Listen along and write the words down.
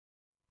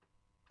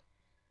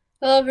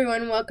Hello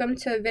everyone, welcome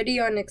to a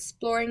video on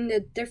exploring the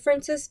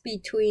differences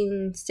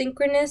between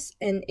synchronous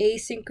and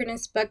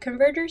asynchronous buck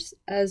converters,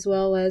 as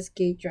well as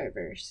gate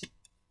drivers.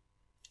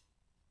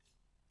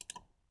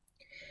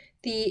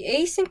 The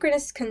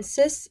asynchronous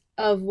consists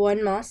of one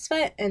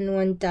MOSFET and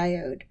one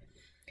diode.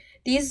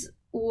 These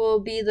will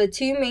be the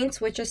two main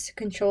switches to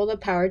control the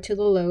power to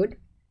the load.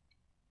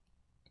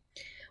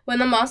 When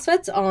the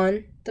MOSFET's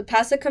on, the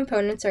passive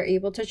components are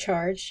able to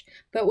charge,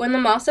 but when the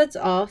MOSFET's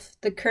off,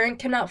 the current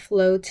cannot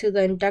flow to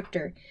the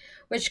inductor,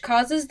 which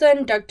causes the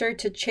inductor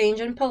to change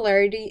in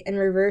polarity and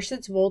reverse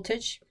its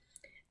voltage,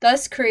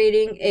 thus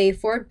creating a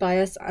forward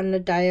bias on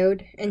the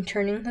diode and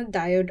turning the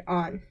diode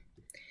on.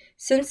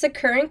 Since the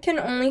current can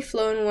only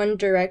flow in one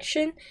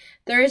direction,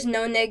 there is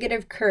no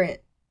negative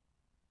current,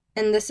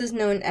 and this is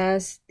known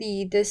as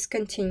the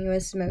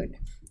discontinuous mode.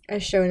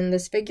 As shown in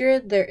this figure,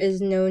 there is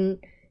no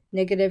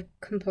negative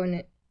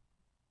component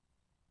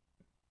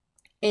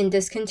in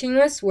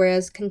discontinuous,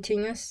 whereas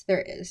continuous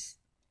there is.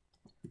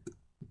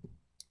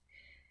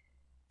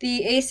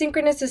 The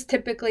asynchronous is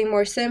typically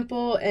more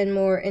simple and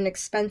more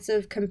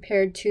inexpensive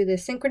compared to the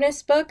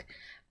synchronous buck,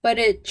 but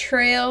it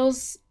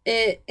trails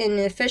it in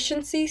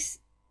efficiencies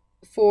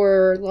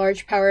for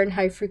large power and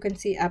high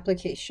frequency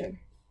application.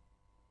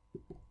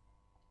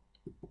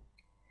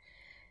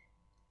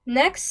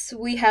 Next,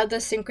 we have the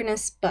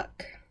synchronous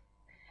buck.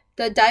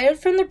 The diode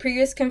from the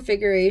previous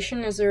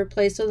configuration is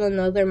replaced with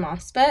another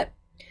MOSFET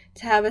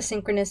to have a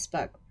synchronous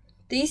buck.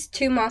 These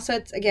two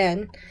MOSFETs,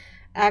 again,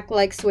 act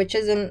like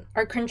switches and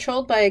are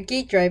controlled by a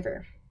gate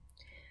driver.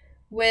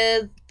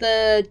 With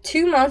the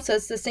two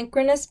MOSFETs, the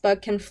synchronous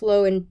buck can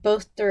flow in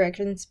both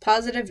directions,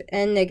 positive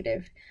and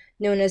negative,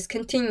 known as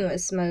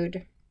continuous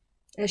mode,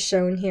 as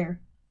shown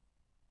here.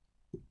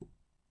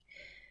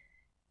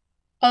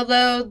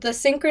 Although the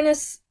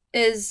synchronous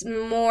is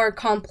more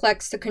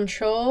complex to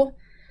control,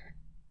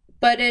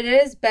 but it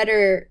is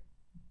better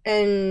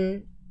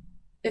in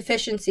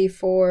efficiency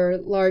for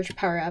large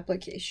power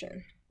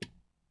application.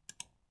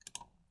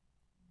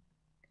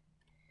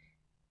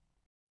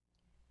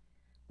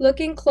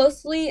 Looking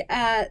closely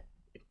at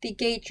the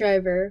gate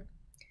driver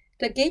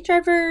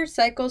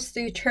cycles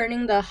through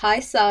turning the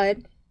high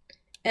side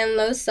and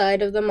low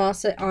side of the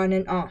MOSFET on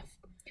and off.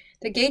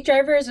 The gate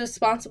driver is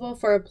responsible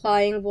for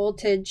applying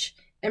voltage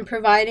and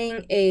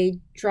providing a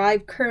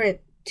drive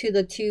current to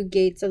the two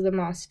gates of the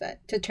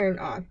MOSFET to turn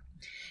on.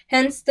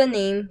 Hence the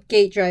name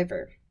gate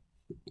driver.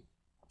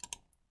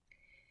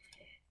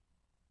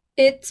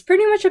 It's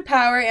pretty much a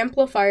power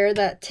amplifier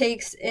that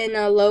takes in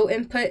a low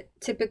input,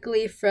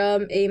 typically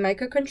from a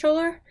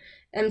microcontroller,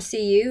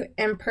 MCU,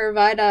 and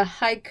provide a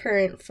high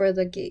current for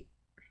the gate.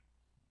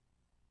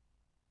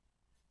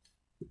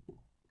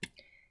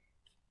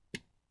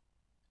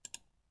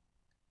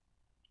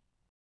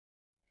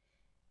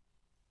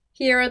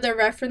 Here are the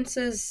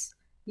references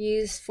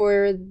used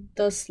for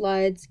the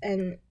slides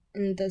and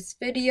in this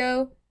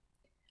video.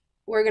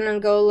 We're going to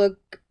go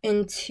look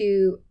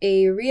into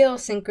a real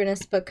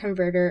synchronous buck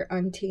converter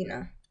on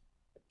Tina.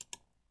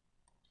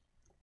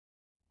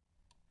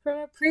 From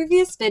a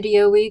previous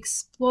video, we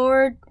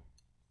explored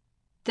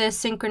the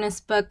synchronous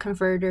buck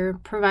converter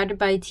provided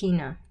by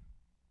Tina.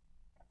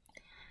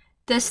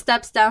 This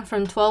steps down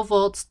from 12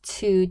 volts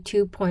to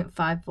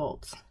 2.5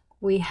 volts.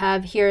 We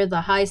have here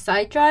the high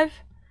side drive,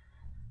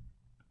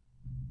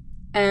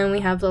 and we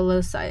have the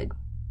low side.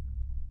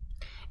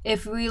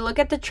 If we look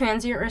at the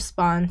transient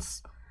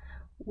response,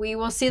 we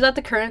will see that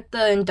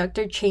the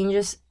inductor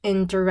changes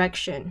in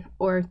direction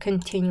or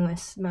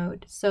continuous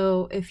mode.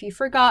 So if you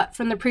forgot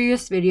from the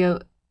previous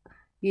video,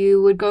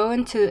 you would go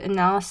into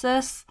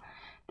analysis,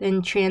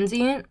 then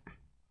transient.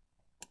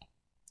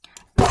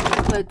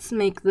 Let's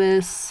make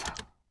this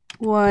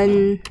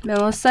 1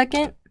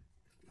 millisecond.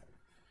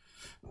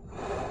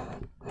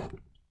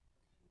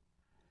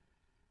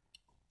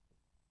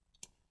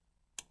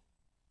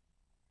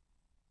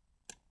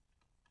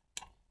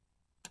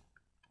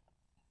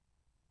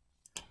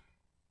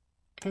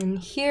 And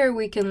here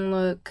we can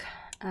look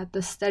at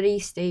the steady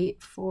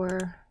state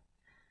for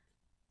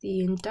the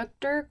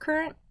inductor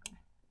current.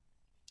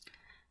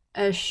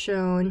 As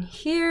shown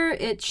here,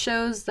 it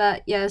shows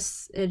that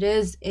yes, it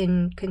is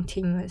in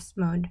continuous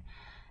mode.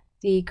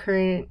 The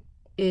current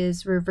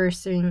is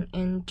reversing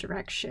in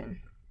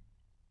direction.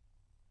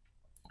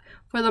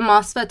 For the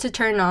MOSFET to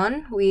turn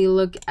on, we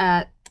look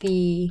at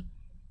the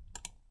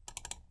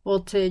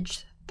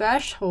voltage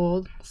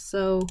threshold.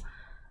 So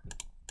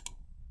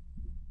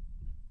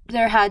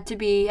there had to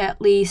be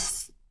at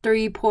least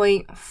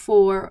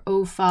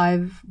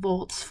 3.405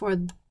 volts for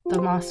the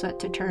MOSFET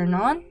to turn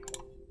on.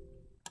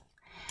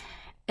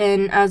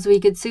 And as we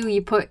could see, we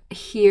put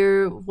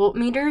here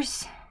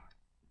voltmeters,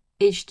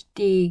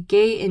 HD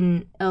gate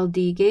and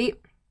LD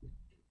gate.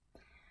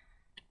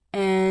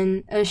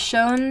 And as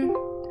shown,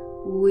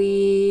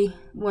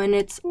 when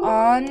it's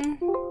on,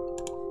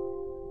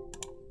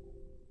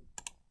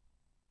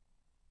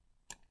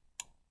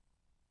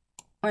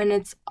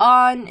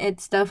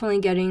 it's definitely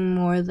getting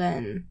more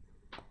than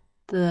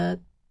the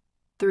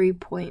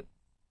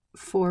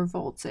 3.4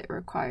 volts it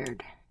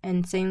required.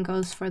 and same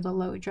goes for the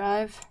low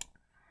drive.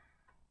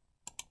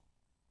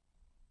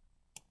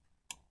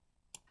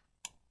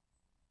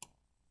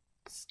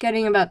 It's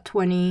getting about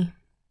 20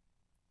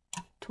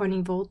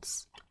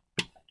 volts.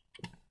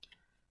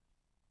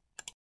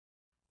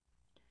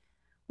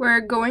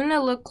 We're going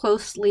to look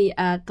closely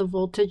at the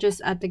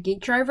voltages at the gate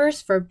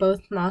drivers for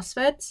both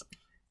MOSFETs.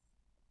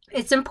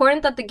 It's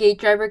important that the gate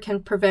driver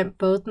can prevent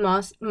both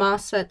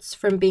MOSFETs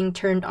from being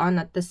turned on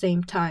at the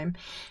same time.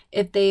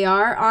 If they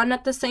are on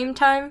at the same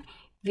time,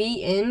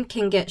 V-in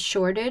can get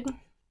shorted.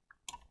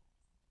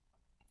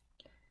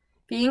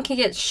 V-in can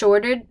get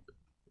shorted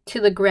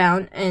to the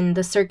ground and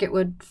the circuit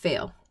would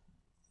fail.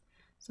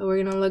 So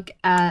we're going to look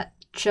at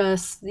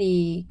just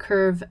the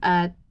curve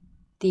at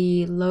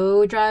the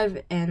low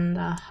drive and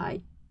the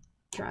high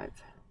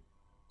drive.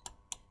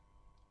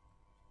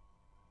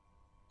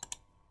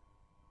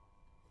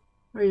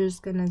 We're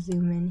just gonna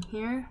zoom in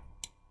here.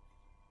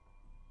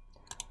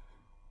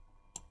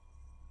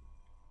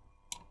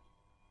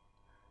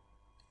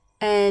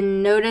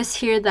 And notice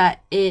here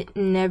that it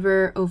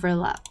never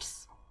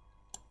overlaps,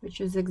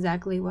 which is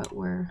exactly what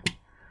we're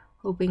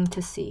hoping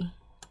to see.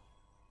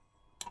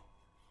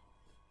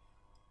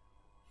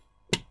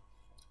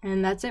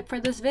 And that's it for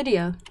this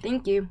video.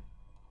 Thank you.